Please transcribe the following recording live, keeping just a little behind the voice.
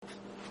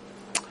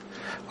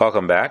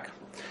Welcome back.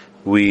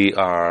 We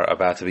are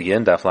about to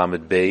begin Daf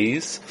Lamed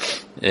Beis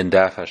in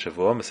Daf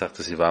HaShavua,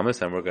 Masechtas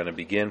Yevamos, and we're going to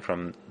begin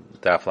from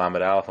Daf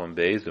Lamed Aleph on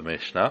Beis, the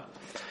Mishnah.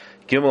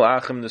 Gimel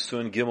Achim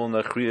Nesun Gimel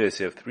Nachriyos.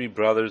 You have three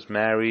brothers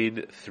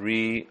married,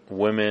 three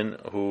women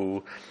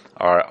who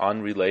are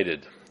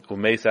unrelated.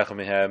 Umei Sechem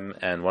Mehem,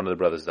 and one of the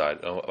brothers died.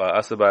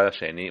 Asaba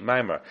Sheni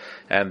Maimer,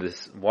 and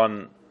this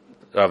one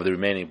of the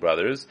remaining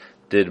brothers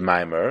did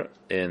Maimer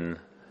in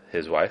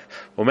his wife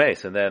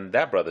Umeis, and then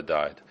that brother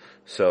died.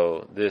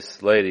 So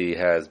this lady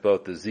has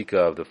both the Zika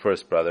of the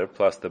first brother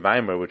plus the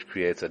Maimer, which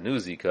creates a new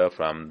Zika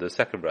from the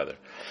second brother.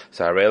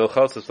 So Harelu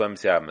Chalsus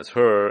Lemsiam is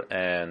her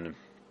and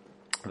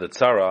the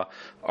Tzara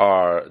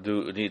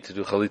need to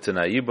do Chalitza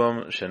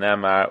Na'ibum,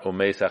 Shenamar,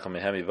 Umei Sechem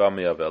Mehem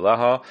Yivami of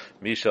Elaha,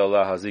 Misha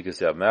Allah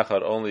Zikas Yav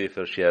Mechad, only if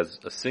she has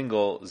a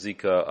single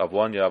Zika of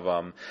one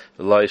Yavam,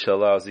 La Isha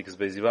Allah Zikas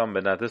Beis Yivam,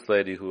 but not this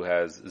lady who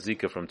has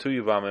Zika from two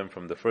Yivamim,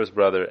 from the first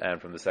brother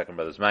and from the second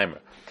brother's Maimer.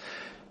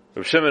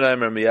 Rav Shimon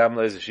Aimer Miyam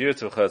Leiz Shiur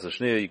to Chalitza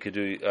Shniya. You could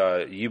do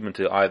Yibum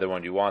to either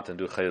one you want and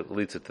do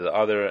Chalitza to the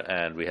other,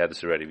 and we had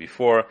this already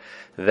before.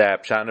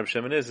 That Pshat Rav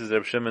Shimon is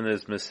Rav Shimon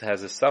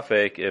has a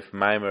suffix if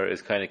Maimer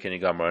is kind of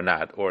Kinigamer or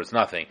not, or it's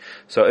nothing.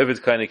 So if it's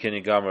kind of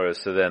Kinigamer,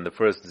 so then the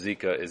first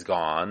Zika is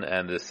gone,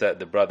 and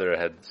the brother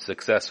had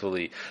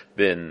successfully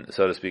been,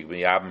 so to speak,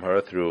 Miyabim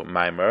her through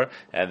Maimer,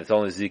 and it's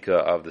only Zika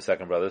of the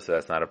second brother, so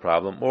that's not a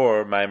problem.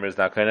 Or Maimer is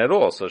not kind at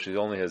all, so she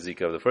only has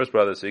Zika of the first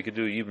brother, so you could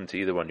do Yibum to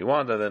either one you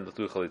want, and then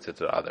do Chalitza to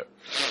the other.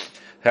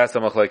 Has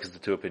some like the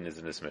two opinions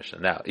in this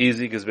mission. Now,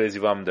 easy because Beis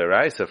Yivam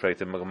deraisa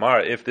frankly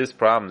Gemara. If this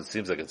problem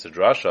seems like it's a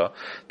drasha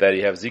that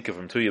you have Zika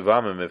from two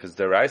Yivamim, if it's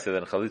deraisa,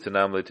 then Chalitza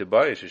namle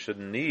tibayish. She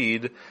shouldn't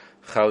need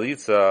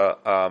Chalitza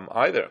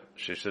either.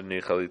 She shouldn't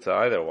need Chalitza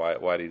either.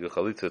 Why do you do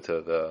Chalitza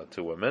to the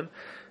two women?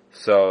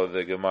 So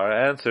the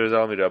Gemara answers,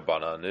 Al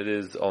Rabbanan. It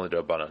is only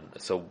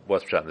Rabbanan. So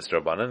what's Pshat this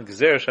Rabbanan?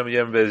 Gezer Shem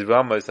Yem Beis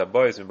Yivamos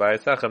Habois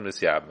V'Bayis Achem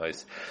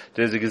Nisyabnos.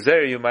 There's a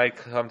Gezer you might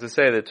come to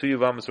say that two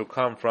Yivamos will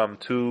come from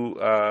two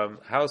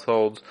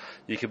households.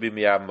 You could be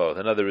Miyab both.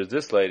 In other words,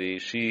 this lady,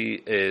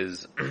 she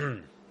is.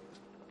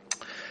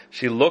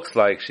 She looks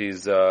like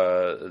she's two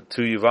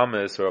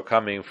Yevamis who are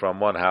coming from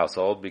one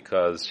household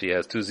because she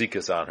has two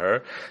Zikas on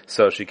her.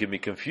 So she can be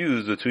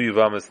confused with two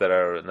Yevamis that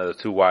are another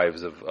two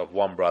wives of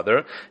one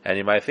brother. And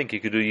you might think you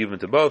could do even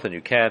to both, and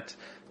you can't,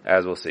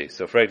 as we'll see.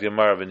 So so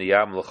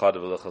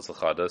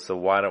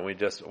why don't we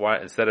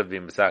instead of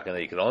being Misakin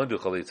that you can only do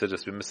Chalitza,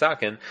 just be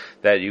Misakin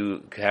that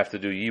you have to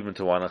do even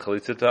to one and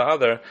Chalitza to the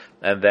other,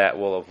 and that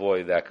will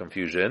avoid that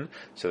confusion.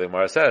 So the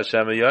Gemara says,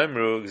 Shema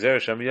Yomru, Gzer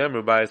Shema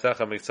Yomru,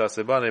 Ba'yisacha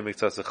Miktase Bane,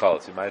 Miktase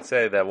Chalutz. You might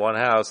say that one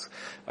house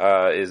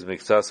is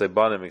Miktase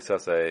Bane,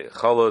 Miktase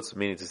Chalutz,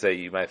 meaning to say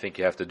you might think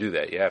you have to do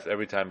that. You have to,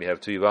 every time you have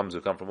two Yivams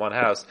who come from one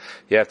house,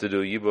 you have to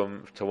do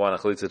Yibum to one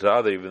and Chalitza to the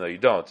other, even though you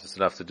don't. It's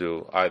enough to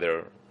do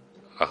either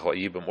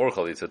Yibum or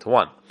Chalitza to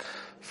one.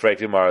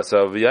 Frankly, Mara,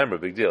 so V'yaymer,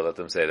 big deal. Let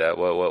them say that.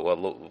 No,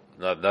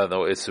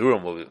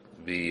 Isurim will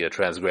be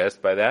transgressed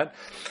by that.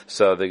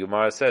 So the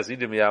Gemara says,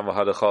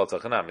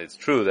 it's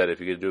true that if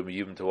you do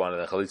Yibum to one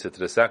and then Chalitza to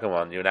the second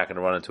one, you're not going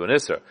to run into an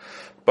Isser.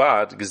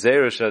 But what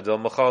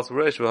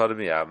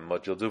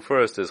you'll do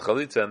first is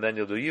Chalitza, and then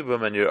you'll do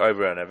Yibum, and you're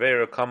over an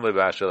Avera, Kamle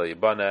Bashal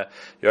Yibana,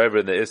 you're over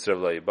in the Isser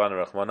of La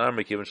Yibana, Rachman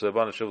Armik, even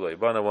Shalibana, Shuv La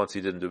Yibana. Once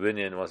you didn't do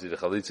Binyan, once you did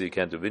Chalitza, you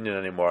can't do Binyan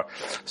anymore.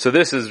 So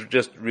this is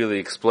just really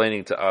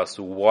explaining to us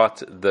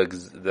what the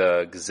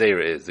Gzeir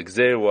is. The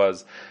Gzeir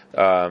was,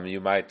 you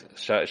might,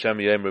 Shem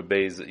Yemer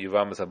Beis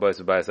Yevamos Habois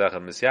V'Bayis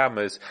Achem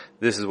Nisyabnos.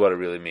 This is what it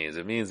really means.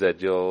 It means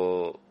that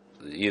you'll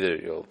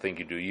think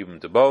you do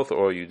Yibum to both,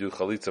 or you do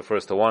Chalitza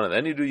first to one and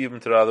then you do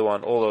Yibum to the other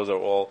one. All those are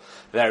all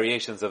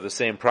variations of the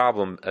same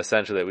problem,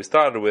 essentially, that we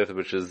started with,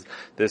 which is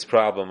this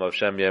problem of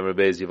Shem Yemer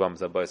Beis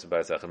Yevamos Habois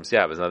V'Bayis Achem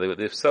Nisyabnos. Now,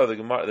 if so,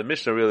 the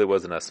Mishnah really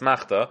was an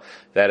asmachta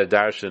that a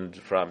darshan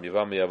from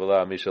Yivam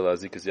Yavala Mishal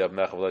Azikas Yav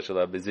Mechav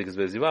Leishala Bezikas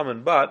Beis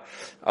Yivamin. But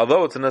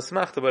although it's an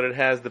asmachta, but it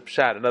has the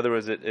pshat. In other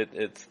words,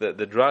 it's the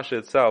drasha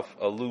itself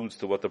alludes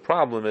to what the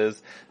problem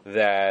is,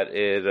 that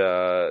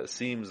it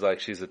seems like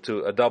she's a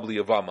double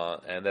Yavama.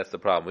 And that's the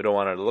problem. We don't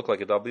want her to look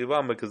like a double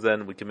Yavam, because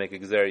then we can make a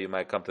Gezer. You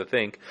might come to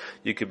think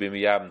you could be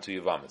Miyabim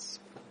to Yavamis.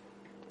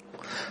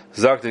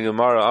 Zakti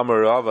Gemara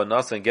Amar Rava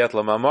Nasan Get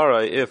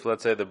Lamamara. If,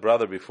 let's say, the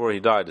brother before he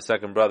died, the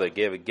second brother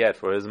gave a get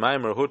for his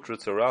Maimer Hutra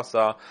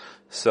Tzarasa,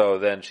 so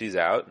then she's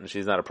out and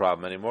she's not a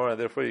problem anymore, and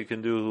therefore you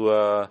can do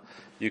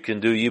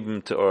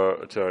Yibum to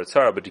her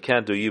tzara, but you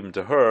can't do Yibum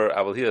to her.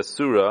 Avalhiya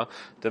Surah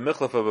the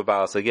Michlaf of a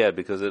Balas Aged,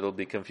 because it'll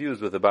be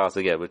confused with the Balas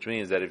Aged, which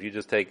means that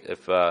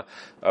if a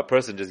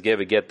person just gave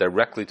a get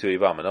directly to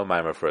Yivam, no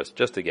Maimer first,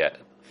 just a get,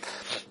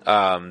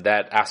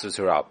 that asers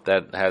her up.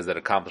 That has that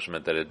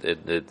accomplishment that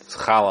it's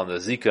chal on the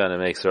zika and it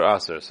makes her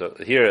aser. So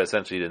here,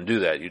 essentially, you didn't do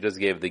that. You just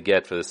gave the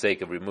get for the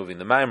sake of removing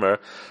the maimer.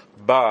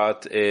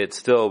 but it's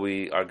still,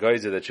 we are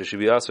geyser that she should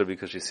be usher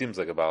because she seems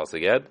like a Baal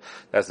Seged.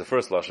 That's the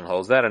first Lashon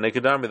holds that. And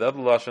Nekadarmi, the other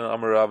Lashon,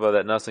 Amar Rava,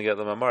 that nothing get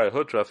the Mamari,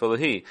 Hutra,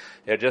 Filahi.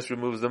 It just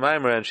removes the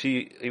Maimer, and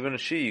even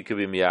she, you could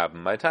be Miyabim.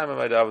 My time and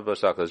my David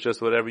Bashakla is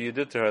just whatever you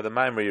did to her, the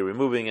Maimer you're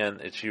removing,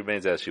 and she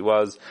remains as she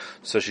was.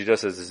 So she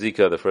just has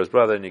Zika, the first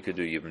brother, and you could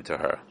do even to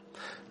her.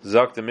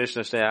 Zok the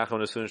Mishnah, Shnei Achim,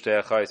 Nesun,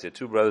 Shnei Achais.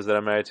 Two brothers that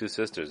are married, two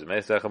sisters.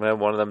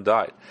 One of them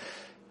died.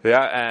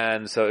 Yeah,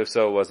 and so if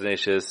so, it was an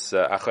Ishis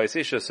Achais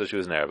Isha, so she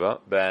was Nerva,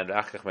 and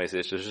Achach Meis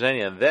Isha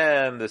Sheni, and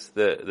then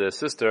the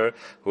sister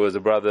who was the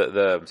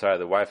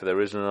wife of the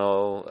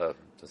original.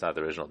 It's not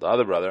the original, the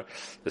other brother,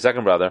 the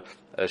second brother,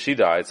 she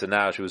died, so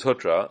now she was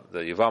Hutra, the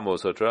Yevamos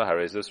was Hutra,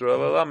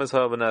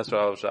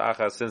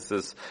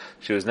 since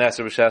she was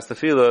Nasa B'Shas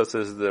Tefillah, so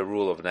this is the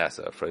rule of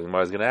Nasa. For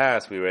Gemara is going to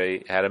ask, we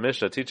already had a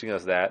Mishnah teaching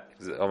us that,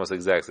 almost the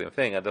exact same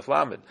thing, at the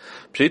Flamed.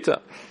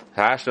 Pshita,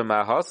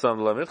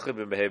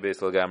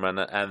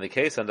 and the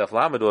case on the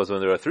Flamed was when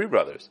there were three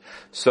brothers.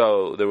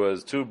 So there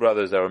was two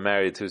brothers that were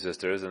married, two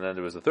sisters, and then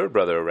there was a third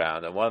brother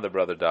around, and one of the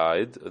brother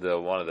died,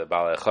 one of the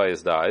Balei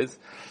Chayes dies,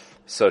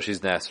 so she's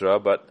Nasra,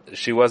 but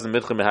she wasn't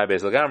Mitchum Mihai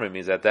Beis Lagamri,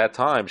 means at that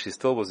time she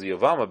still was a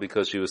Yevama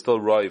because she was still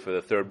Roy for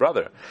the third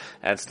brother.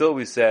 And still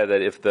we said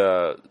that if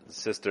the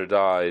sister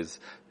dies,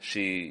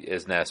 she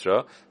is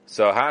Nasra.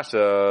 So Hasha,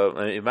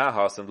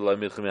 Imahas,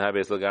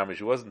 and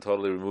she wasn't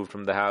totally removed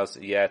from the house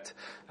yet.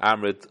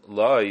 Amrit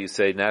Law, you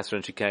say Nasra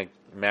and she can't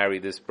marry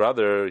this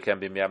brother,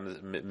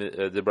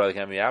 the brother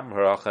can't be her.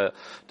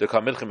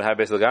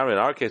 In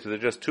our case, they're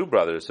just two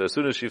brothers. So as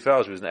soon as she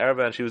fell, she was an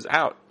Araba and she was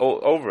out,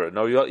 over.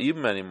 No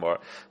Yibam anymore.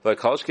 Like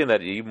Kolshkin,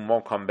 that Yibam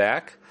won't come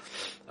back.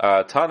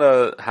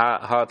 Tana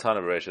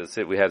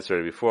Beresha, we had this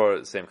already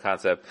before, same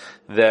concept,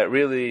 that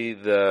really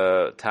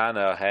the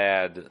Tana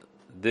had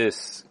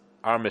this,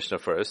 our Mishnah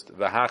first, and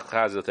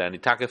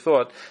Itaka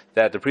thought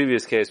that the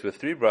previous case with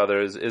three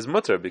brothers is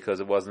mutter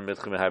because it wasn't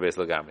mitchim habes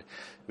lagami.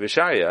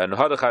 Vishaya and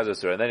Hada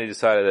Chazasur, and then he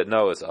decided that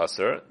no, it's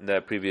Asur in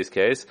that previous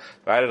case.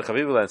 And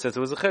since it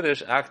was a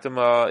Chiddush,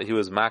 Aktama, he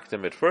was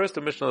Maktim at first,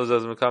 the Mishnah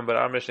doesn't come, but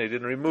our Mishnah he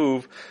didn't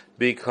remove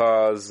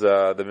because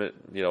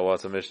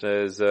once the Mishnah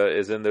is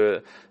in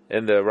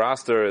the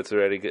roster, it's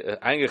already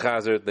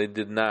Eingechazer, they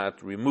did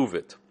not remove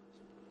it.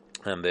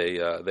 And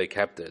they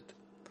kept it.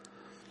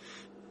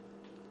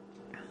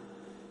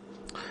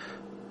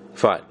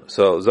 Fine.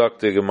 So Zok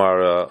the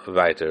Gemara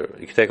weiter.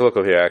 You can take a look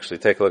over here. Actually,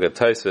 take a look at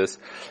Taisvis.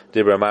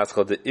 Dibra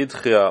Maschal de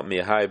Idchia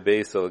Mihai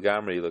Beisel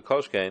Gamri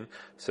Lekoshkein.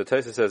 So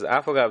Taisvis says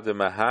Afagav de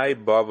Mahai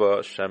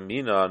Baba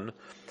Shaminon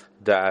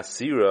da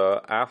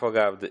Asira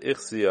Afagav de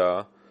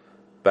Ichsia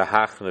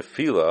Bahach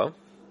Nefila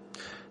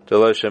de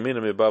Lo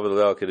Shamina Mi Baba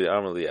Lel Kedi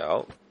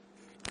Amaliel.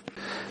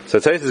 So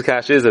Taisvis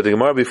Kash is that the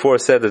Gemara before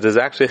said that there's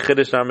actually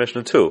Chiddush in our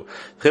Mishnah too.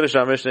 Chiddush in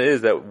our Mishnah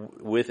is that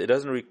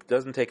it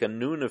doesn't take a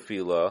new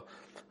Nefila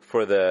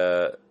for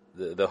the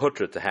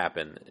hutra to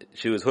happen.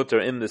 She was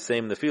hutra in the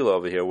same nefila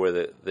over here,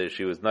 where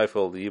she was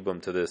naifel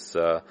yibum to this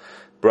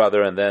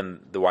brother, and then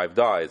the wife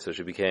died, so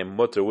she became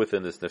mutter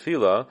within this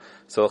nefila.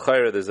 So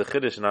l'chayra, there's a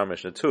chiddush in our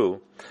Mishnah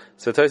too.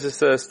 So Taisus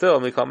says still,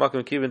 mikal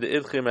makom kivin de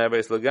idchim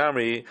ha'beis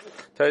lagamri.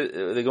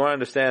 The Gemara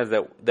understands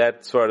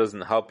that sort of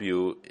doesn't help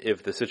you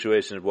if the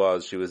situation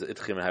was she was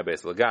idchim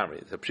ha'beis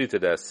lagamri. So pshita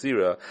da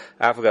sira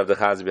afagav de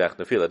chazi b'ach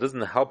nefila. It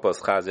doesn't help us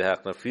chazi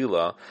b'ach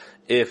nefila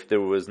if there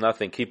was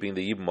nothing keeping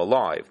the yibum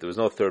alive. There was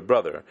no third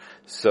brother.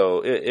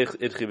 So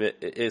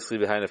idchim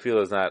behind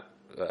nefila is not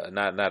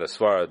a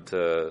svara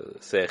to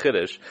say a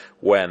chiddush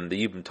when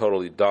the yibum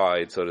totally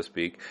died, so to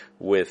speak,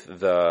 with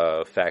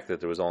the fact that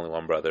there was only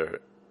one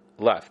brother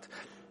left.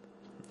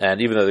 And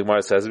even though the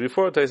Gemara says it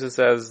before, Taisa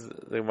says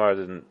the Gemara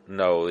didn't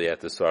know yet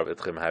the svara of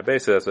itchim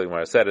ha'beis, so that's why the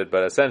Gemara said it.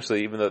 But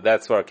essentially, even though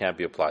that svara can't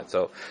be applied,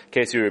 so in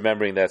case you're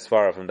remembering that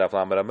svara from Daf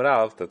Lamed Amud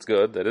Aleph, that's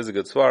good. That is a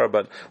good svara.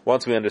 But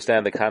once we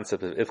understand the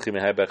concept of itchim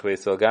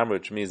ha'beis gamra,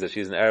 which means that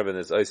she's an Arab and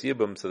is ois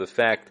yibum, so the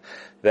fact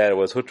that it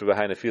was hutra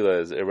behind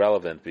nefila is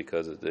irrelevant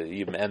because the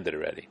yibum ended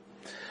already.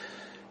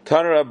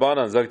 Taner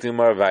Rabbanan Zakti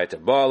Mar Vaita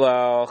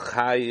Bala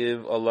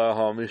Chayiv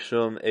Allah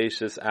Mishum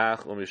Eishes Ach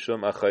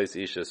Mishum Achais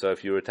Isha. So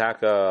if you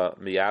attack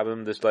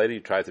Miyabim this lady,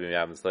 you try to be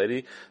Miyabim this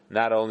lady,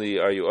 not only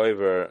are you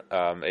over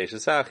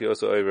Eishes Ach, you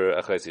also over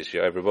Achais Isha,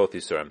 you're over both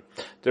these terms.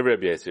 The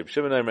Rabbi Yisrael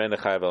Shimon Aimer and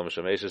Chayiv Al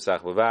Mishum Eishes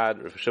Ach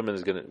Bavad. Shimon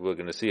we're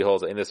going to see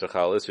holds in Isser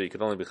Chal Isser. You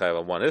can only be Chayiv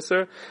on one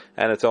Isser,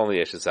 and it's only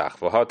Eishes Ach.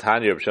 V'Hat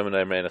Tanya Shimon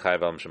Aimer and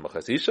Chayiv Al Mishum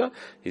Achais Isha.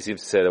 He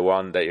seems to say the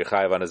one that you're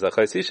Chayiv on is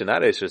Achais Isha,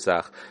 not Eishes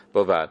Ach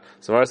Bavad.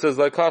 So Mara says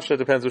like it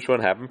depends which one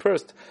happened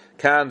first.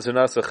 Kan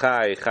Zunasa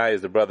Chai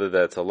is the brother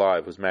that's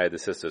alive who's married the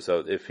sister.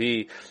 So if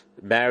he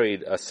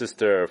married a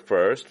sister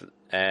first,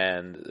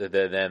 and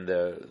then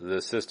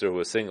the sister who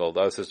was single, the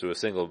other sister who was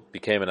single,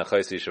 became an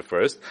Achais Isha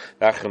first,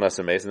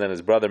 and then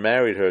his brother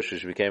married her, so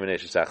she became an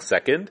Eishesach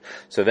second,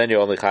 so then you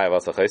only Chayav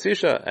as Achais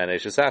Isha, and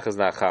Eishesach is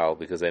not Chal,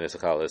 because then it's a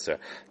Chal Isser.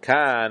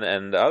 Kan,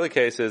 and the other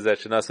case is that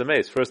Shanasa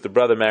Meis, first the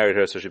brother married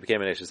her, so she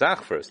became an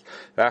Eishesach first,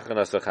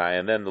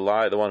 and then the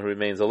one who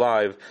remains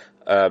alive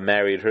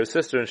married her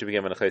sister, and she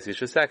became an Achais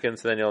Isha second,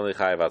 so then you only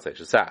Chayav as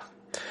Eishesach.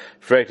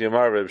 So in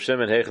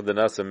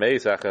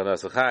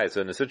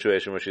the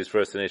situation where she's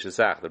first in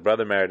Ishesach, the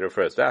brother married her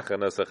first,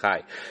 and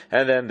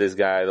then this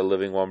guy, the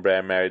living one,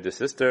 married the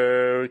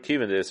sister,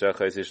 even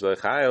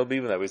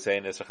that we say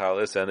in Israel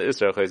and the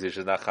Israel is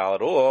not chal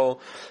at all.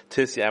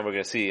 Tisya, and we're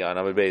going to see on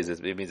Amud Beis,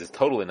 it means it's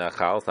totally not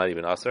chal, it's not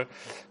even aser.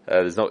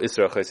 There's no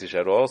Israel chaysish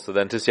at all. So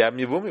then Tisya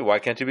Yevumi, why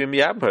can't you be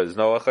miyab her? There's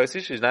no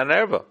chaysish, she's not an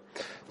erva.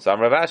 So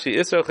Amravashi,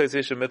 Israel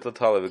chaysish mitla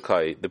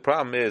talavikai. The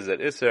problem is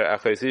that Israel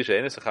chaysish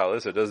in Israel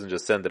doesn't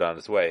just send it on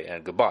its way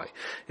and goodbye.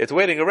 It's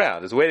waiting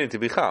around. It's waiting to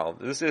be chal.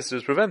 This Isser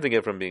is preventing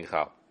it from being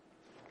chal.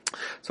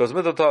 So it's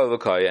middle tal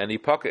l'kaya, and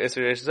ipaka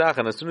Isser Eshesach,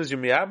 and as soon as you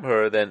miyab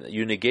her, then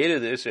you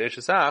negated the Isser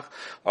Eshesach.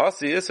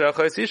 Also, Isser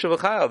Chaysisha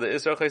v'chayil. The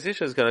Isser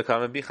Chaysisha is going to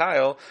come and be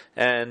chayil,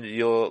 and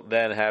you'll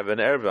then have an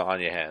erva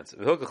on your hands.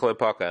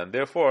 And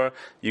therefore,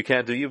 you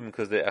can't do even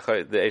because the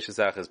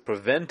Eshesach is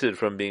prevented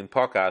from being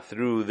paka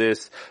through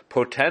this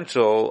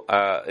potential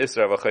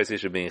Isser of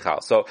Chaysisha being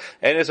chayil. So,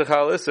 and Isser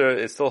chayil Isser,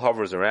 it still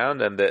hovers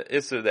around, and the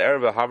Isser, the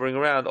erva hovering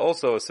around,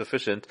 also is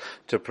sufficient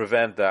to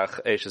prevent the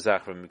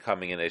Eshesach from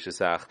becoming an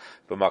Eshesach.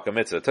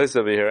 Mitzvah. Tosfos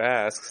over here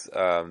asks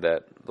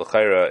that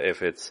l'chayra,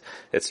 if it's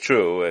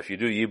true, if you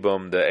do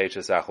yibum, the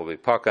Eshesach will be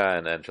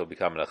paka and she'll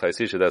become an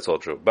chaysisha. That's all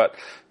true. But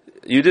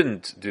you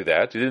didn't do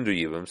that. You didn't do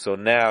yibum. So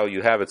now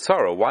you have it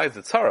tzara. Why is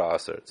it tzara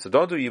aser? So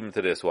don't do yibum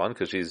to this one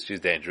because she's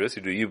dangerous.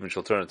 You do yibum,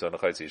 she'll turn into a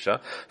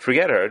chaysisha.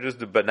 Forget her.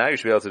 But now you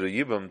should be able to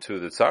do yibum to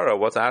the tzara.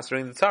 What's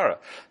asering the tzara?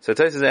 So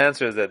Tosfos'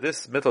 answer is that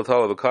this mittel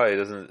talav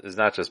b'kai is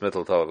not just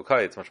mittel talav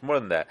b'kai. It's much more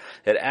than that.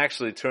 It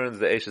actually turns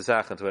the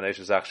Eshesach into an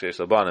Eshesach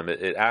sheish labanim.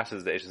 It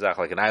ashes the Eshesach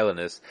like an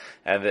islandess,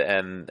 and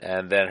then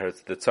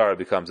the tzara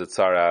becomes a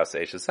tzaras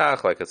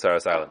Eshesach like a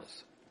tzaras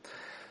islandess.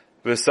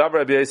 V'sabra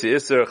Rabbi Yosi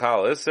Isser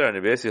chal Isser, and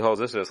Rabbi Yosi holds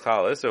Isser as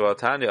chal Isser. Well,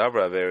 Tanya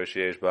Avra Avera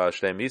sheyesh ba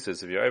shnei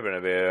mitzvos. If you're over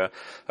an Avera,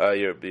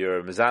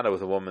 you're mizana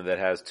with a woman that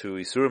has two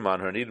isurim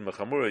on her, nidin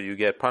mechamura, you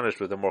get punished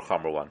with a more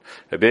chamer one.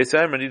 Rabbi Yosi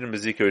Aimer nidin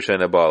mezika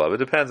rishayna bala. It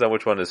depends on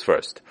which one is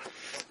first.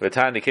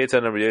 V'tanya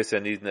Ketzan Rabbi Yosi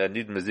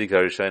nidin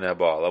mezika rishayna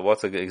bala.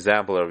 What's an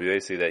example of Rabbi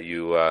Yosi that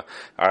you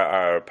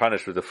are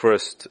punished with the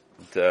first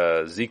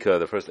zika,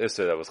 the first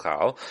Isser that was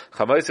chal?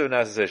 Chamaisa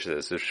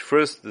v'nasaseshes. If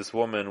first this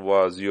woman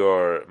was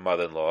your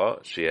mother-in-law,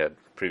 she had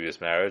previous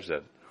marriage,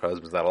 that her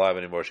husband's not alive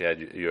anymore, she had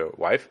your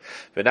wife.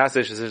 Then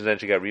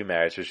she got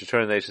remarried, so she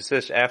turned the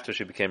Eshesish after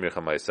she became your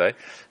chamaisai.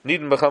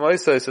 Nidin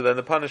b'chamaisai, so then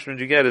the punishment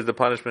you get is the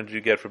punishment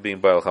you get for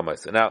being ba'al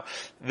chamaisai. Now,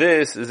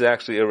 this is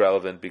actually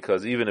irrelevant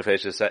because even if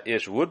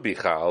Eshesish would be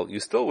chal, you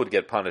still would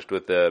get punished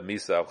with the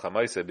misa of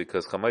chamaisai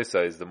because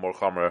chamaisai is the more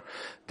chamer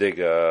dig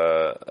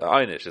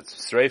einish.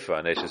 It's sreifa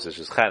and Eshesish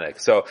is chanek.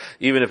 So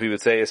even if he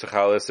would say Yisr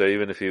chal Isser,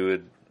 even if he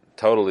would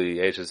totally,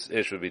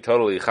 Ish would be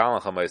totally chal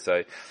and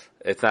chamaisai,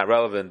 it's not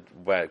relevant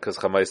because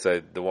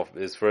chamaisai the one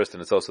is first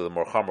and it's also the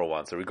more chamer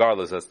one. So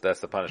regardless, that's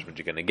the punishment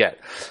you're going to get.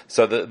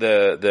 So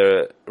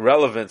the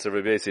relevance of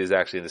Rabbi Yosi is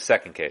actually in the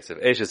second case. If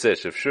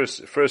Eshesish, if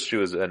first she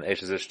was an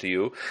Eshesish to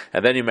you,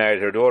 and then you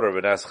married her daughter,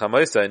 but as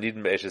chamaisai,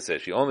 needn't be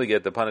Eshesish. You only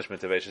get the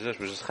punishment of Eshesish,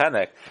 which is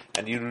chanek,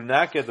 and you do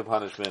not get the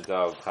punishment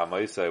of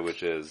chamaisai,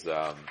 which is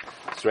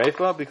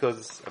sreifa,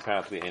 because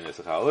apparently ain't a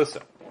chal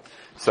Isser.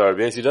 So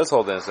Rabbi Yosi does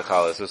hold the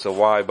chal Isser. So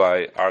why,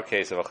 by our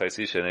case of a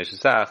chaysisha and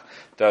Eshesach,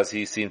 does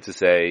he seem to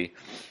say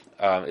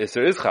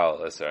Isser is chal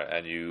Isser,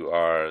 and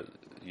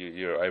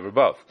you're over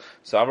above?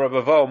 So Amar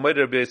Bavo Moed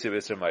Rabbi Yosi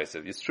Isser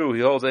Ma'isiv. It's true,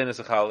 he holds Ein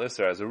chal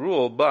Isser as a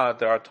rule, but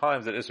there are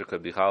times that Isser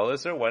could be chal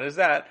Isser. When is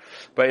that?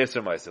 By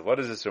Isser Ma'isiv. What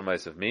does Isser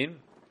Ma'isiv mean?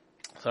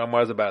 So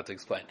Amar is about to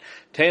explain.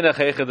 So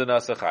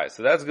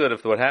that's good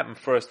if what happened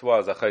first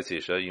was a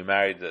chaysisha. You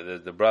married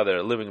the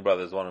brother, living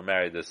brother is the one who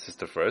married the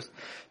sister first.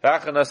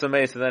 And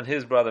then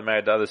his brother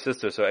married the other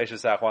sister, so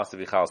Eshesach wants to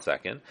be chal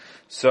second.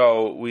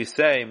 So we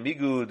say,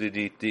 migu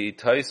di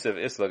taisev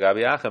isla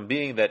gabi achim,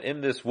 being that in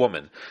this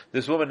woman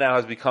now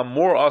has become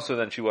more usher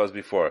than she was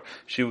before.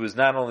 She was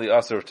not only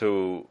usher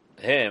to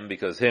him,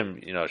 because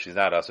she's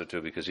not Asr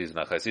too because she's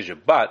not Chaysisha,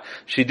 but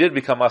she did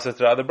become Asr to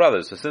the other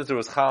brothers. So since there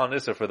was Chal and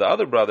Isser for the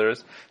other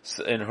brothers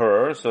in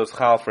her, so it's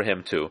Chal for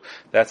him too.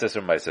 That's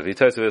Isser Maisav. He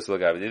tells us but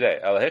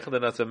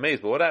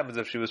what happens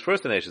if she was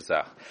first in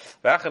Eshesach?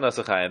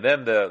 And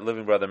then the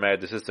living brother married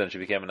the sister and she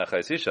became a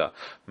Chaysisha.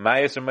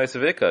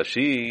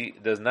 She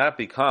does not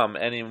become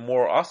any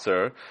more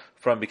Asr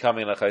from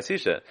becoming a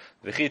chaysisha.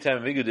 Maybe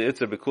you're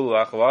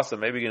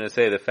going to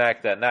say the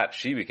fact that not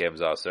she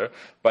becomes aser,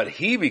 but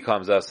he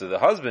becomes aser, the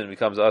husband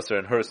becomes aser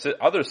and her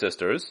other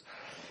sisters.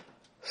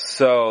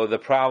 So the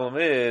problem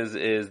is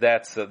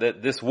that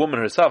this woman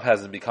herself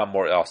hasn't become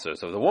more aser.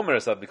 So if the woman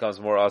herself becomes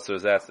more aser,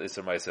 that's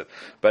Isser Ma'isiv.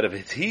 But if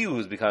it's he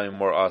who's becoming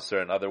more aser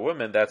and other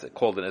women, that's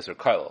called an Isser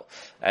Kail.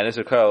 And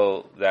Isser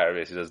Kail, that Rabbi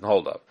Yosi doesn't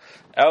hold up.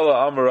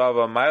 Ela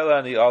Amarava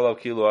Maila Ni Alav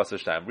Kilu Aser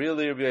Shtaim.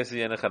 Really, Rabbi Yosi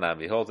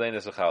Yenechanami. He holds Ein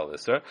Isser Chal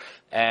Isser.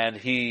 And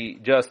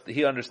he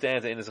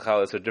understands Ein Isser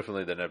Chal Isser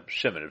differently than Reb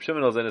Shimon. Reb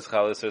Shimon holds Ein Isser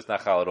Chal Isser, it's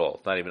not Chal at all.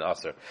 It's not even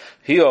Aser.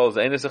 He holds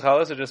Ein Isser Chal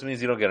Isser just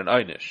means you don't get an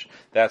Einish.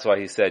 That's why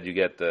he said you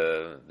get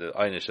the the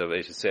einish of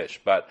Eishes.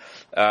 But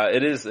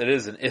it is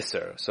an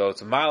Isser. So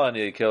it's a mile on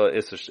you to kill it.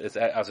 It's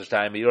Aser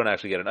Shtayim, but you don't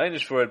actually get an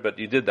einish for it, but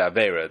you did the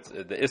Avera.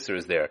 The Isser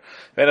is there.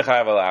 You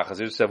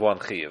just have one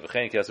Chiv. It's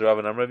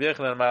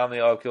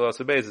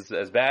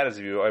as bad as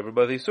if you over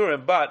both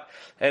Isurim, but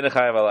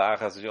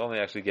you only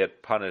actually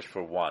get punished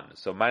for one.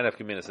 So Ma'inaf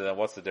Kamina said, then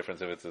what's the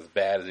difference if it's as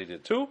bad as you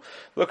did two?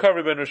 Look, Ben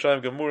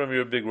Rishayim Gemurim,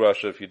 you're a big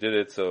Russia if you did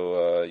it,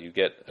 so you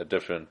get a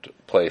different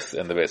place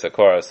in the Beis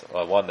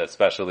HaKoros, one that's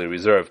specially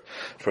reserved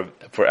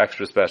for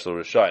extra special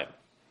Rishayim.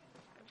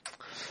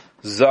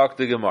 Zok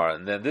the Gemara.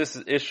 And then this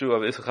issue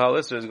of Issachal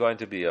Isser is going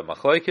to be a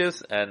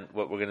machlokes, and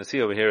what we're going to see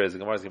over here is the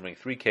Gemara is going to bring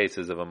three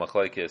cases of a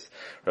machlokes,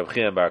 Rav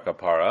Chia and Bar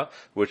Kapara,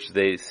 which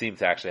they seem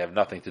to actually have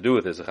nothing to do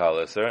with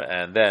Issachal Isser,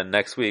 and then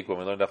next week, when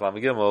we learn Daf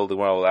Lamed Gimel, the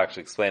Gemara will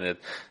actually explain it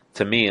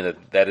to me, and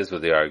that is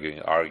what they're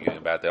arguing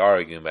about. They are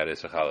arguing about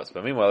Issachal Isser.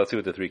 But meanwhile, let's see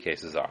what the three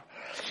cases are.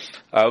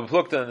 We've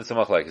looked at the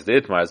machlokes. The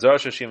Itmar, Zar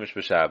Shashimish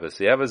b'Shabbos.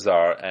 You have a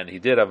Zar, and he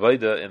did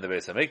Avodah in the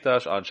Beis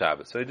HaMikdash on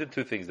Shabbos. So he did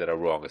two things that are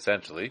wrong,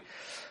 essentially.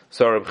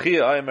 So Reb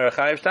Chia Omer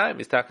Chayiv Shtayim,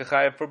 he's taka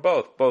chayiv for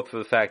both for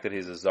the fact that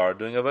he's a zar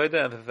doing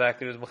avodah and for the fact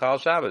that he was Michoel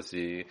Shabbos.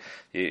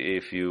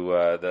 If you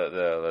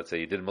let's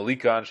say you did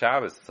Malika on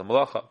Shabbos, it's a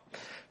malacha.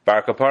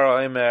 Bar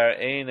Kapara Omer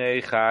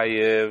Einei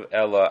Chayiv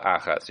Ella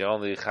Achas. You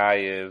only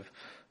chayiv,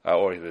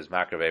 or he was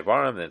Makar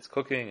Ve'varim, then it's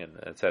cooking and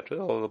etc.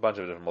 A whole bunch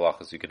of different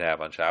malachas you can have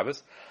on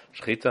Shabbos.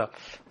 Shchita.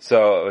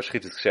 So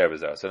Shchita is Ksher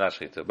B'Zar, so not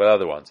Shchita, but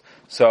other ones.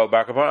 So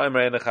Bar Kapara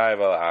Omer Einei Chayiv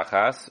Ella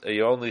Achas.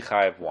 You only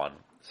chayiv one.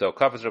 So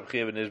Kafas Reb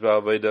Chia v'Nishba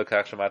Avodah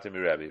Kach Shamati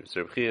Mirabi.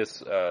 So Reb Chia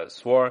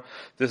swore.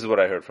 This is what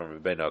I heard from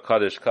Rebbeinu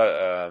Kaddish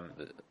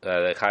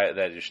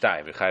that you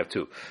shtayim, you chayiv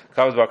two.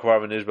 Kafas Bar Kavar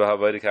v'Nishba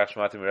Avodah Kach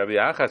Shamati Mirabi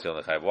Achas. You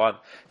only chayiv one.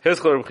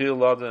 Hizchol Reb Chia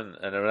Laden,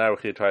 and Reb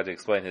Chia tried to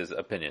explain his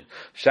opinion.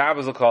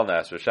 Shabbos will call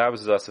Nasr.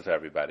 Shabbos is also for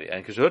everybody.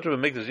 And Kishutra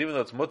b'Mikdash, even though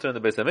it's mutter in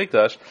the Beis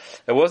HaMikdash,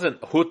 it wasn't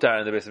hutar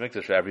in the Beis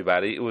HaMikdash for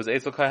everybody. It was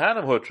Eitzel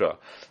Kahanim hutra.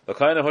 The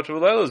Kahanim hutra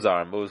v'Leilo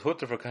Zarim. It was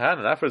hutar for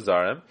Kahanim, not for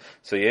Zarim.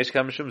 So Yesh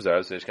Kamishim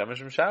Zar, so Yesh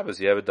Kamishim Shabbos.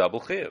 You have a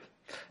double chiyuv.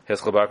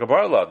 Hizchol Bar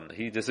Kavar Laden,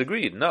 he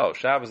disagreed. No,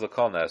 Shabbos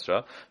l'kol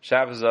Nesra.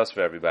 Shabbos is us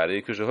for everybody.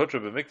 Because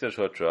hutra b'Mikdash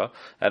hutra,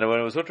 and when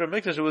it was hutra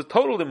b'Mikdash, it was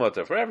totally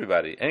mutter for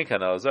everybody. Ain't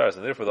kanal zars,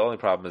 and therefore the only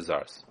problem is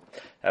zars.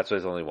 That's why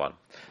there's only one.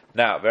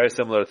 Now, very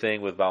similar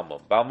thing with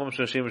Balmum. Balmum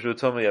Shashim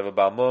Shutumah, you have a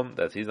Balmum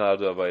that he's not allowed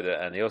to avoid it,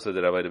 and he also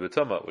did avoid it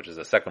B'tumah, which is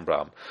the second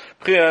problem.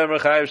 Chiyah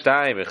Mechayiv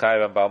Shtayim,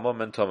 Mechayiv and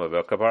Balmum and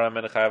Tumah. V'Kapara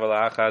Mechayiv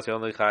Al-Achas, you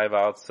only Chayiv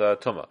out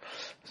Tumah.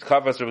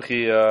 Kafas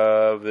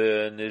Rebchiyah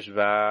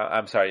V'Nishva,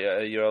 I'm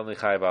sorry, you're only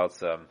Chayiv out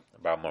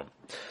Balmum.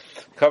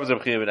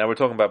 And we're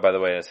talking about, by the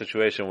way, a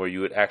situation where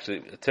you would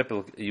actually,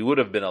 typically, you would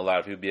have been allowed,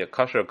 if you would be a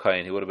kosher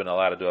kohen, he would have been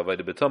allowed to do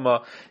avodah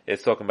b'tumah.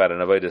 It's talking about an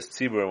avodah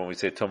tzibur when we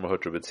say tumah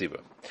hutra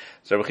b'tzibur.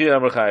 So Reb Chia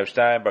Amar Chayiv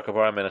Shtayim, Bar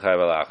Kapara Men Chayiv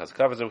Alachas.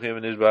 Kavaz Reb Chia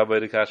V'Nishba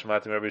Avodah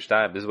Kashmati Rabbi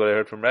Shtayim. This is what I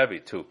heard from Rabbi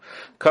too.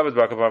 Kavaz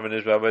Bar Kapara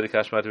V'Nishba Avodah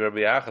Kashmati Rabbi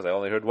Achaz. I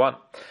only heard one.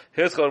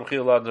 Here's Reb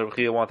Chia Lad, and Reb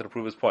Chia wanted to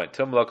prove his point.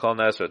 Tumah Kol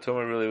Nasra.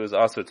 Tumah really was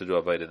asked to do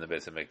avodah in the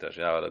Beis HaMikdash.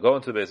 You know, go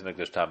into the Beis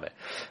HaMikdash tameh.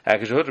 And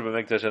Kish Hutra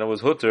b'Mikdash, and it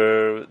was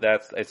hutter.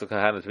 That's Eitzel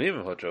Kahanim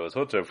Tamimim hutter. It was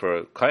hutter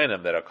for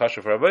Kayanim that are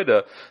kosher for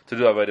avodah to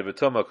do avodah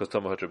b'tumah because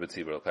tumah hutra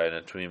b'tzibur.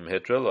 Kayanim Tamimim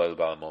hitra lo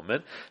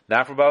balamomin.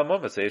 Not for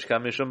balamomin. So yesh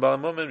kam mishum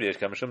balamomin, yesh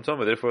kam mishum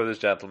tumah. Therefore, this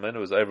gentleman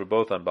was over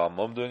both on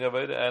balamom doing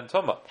avodah and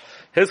tumah.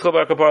 His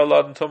chobar kapar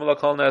lad and tumah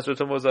lakol nasr.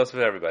 Tumah was also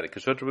for everybody.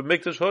 Kish hutra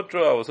b'mikdash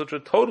hutra was hutra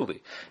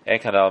totally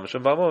and kanal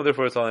mishum balamom.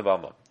 Therefore, it's only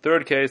balamom.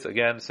 Third case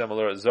again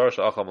similar. Zar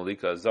sha'achal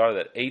malika. Zar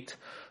that ate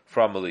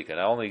from Malika.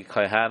 Now only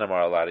Kohanim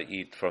are allowed to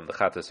eat from the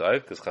Chatas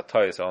Oif, because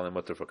Chatayis are only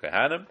mutter for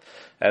Kohanim,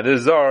 and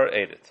this Zar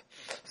ate it.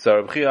 So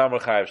Reb Chia Amar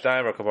Chayiv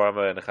Shtayim, Bar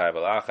Kavarma and Chayiv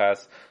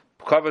Alachas.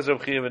 Kavaz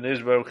Reb Chia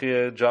v'Nishba, Reb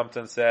Chia jumped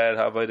and said,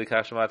 Ha'avodah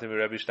Kashmati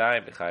Rabbi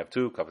Shtayim, Chayiv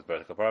 2, Kavaz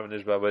Bar Kavarma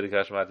v'Nishba, Ha'avodah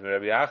Kashmati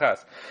Rabbi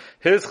Achas.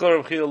 His Chol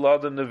Reb Chia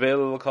Ladan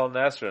Nevela l'Kol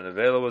Nasra.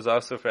 Nevela was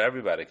also for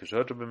everybody, because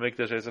Hutra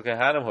b'Mikdash is a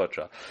Kohanim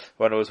Hutra.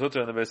 When it was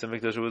Hutra in the Beis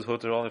HaMikdash, it was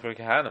Hutra only for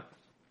Kohanim.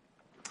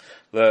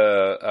 Right?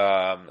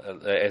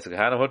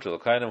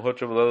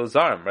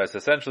 So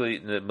essentially,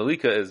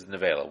 Malika is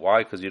nevela.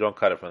 Why? Because you don't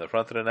cut it from the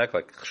front of the neck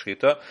like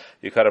shchita.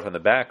 You cut it from the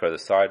back or the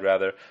side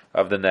rather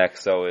of the neck.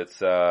 So it's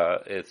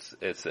a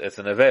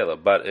nevela,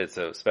 but it's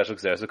a special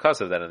xeris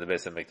kasav. Then in the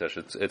Beis HaMikdash,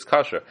 it's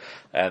kosher,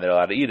 and they're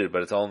allowed to eat it.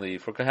 But it's only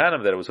for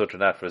kahanim that it was hutra,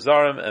 not for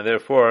zarim, and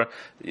therefore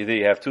either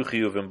you have two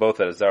chiyuvim, both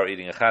that a zar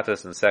eating a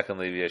chatas, and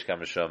secondly v'yesh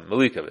kamisham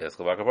malika.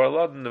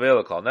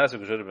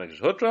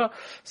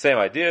 Same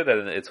idea that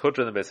it's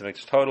hutra in the Beis HaMikdash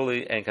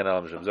totally, and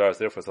kanal mishum zaris,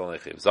 therefore it's only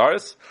chiv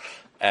zaris.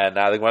 And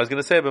now the Gemara is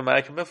going to say, but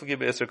Ma'akim Mifl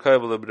give Isser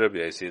Koyel L'B'Rabbi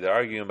Yossi. They're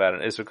arguing about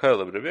an Isser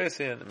Koyel L'B'Rabbi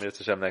Yossi, and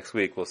Mitzvah Hashem next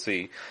week we'll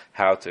see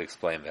how to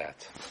explain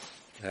that.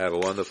 Have a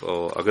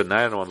good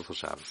night and a wonderful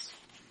Shabbos.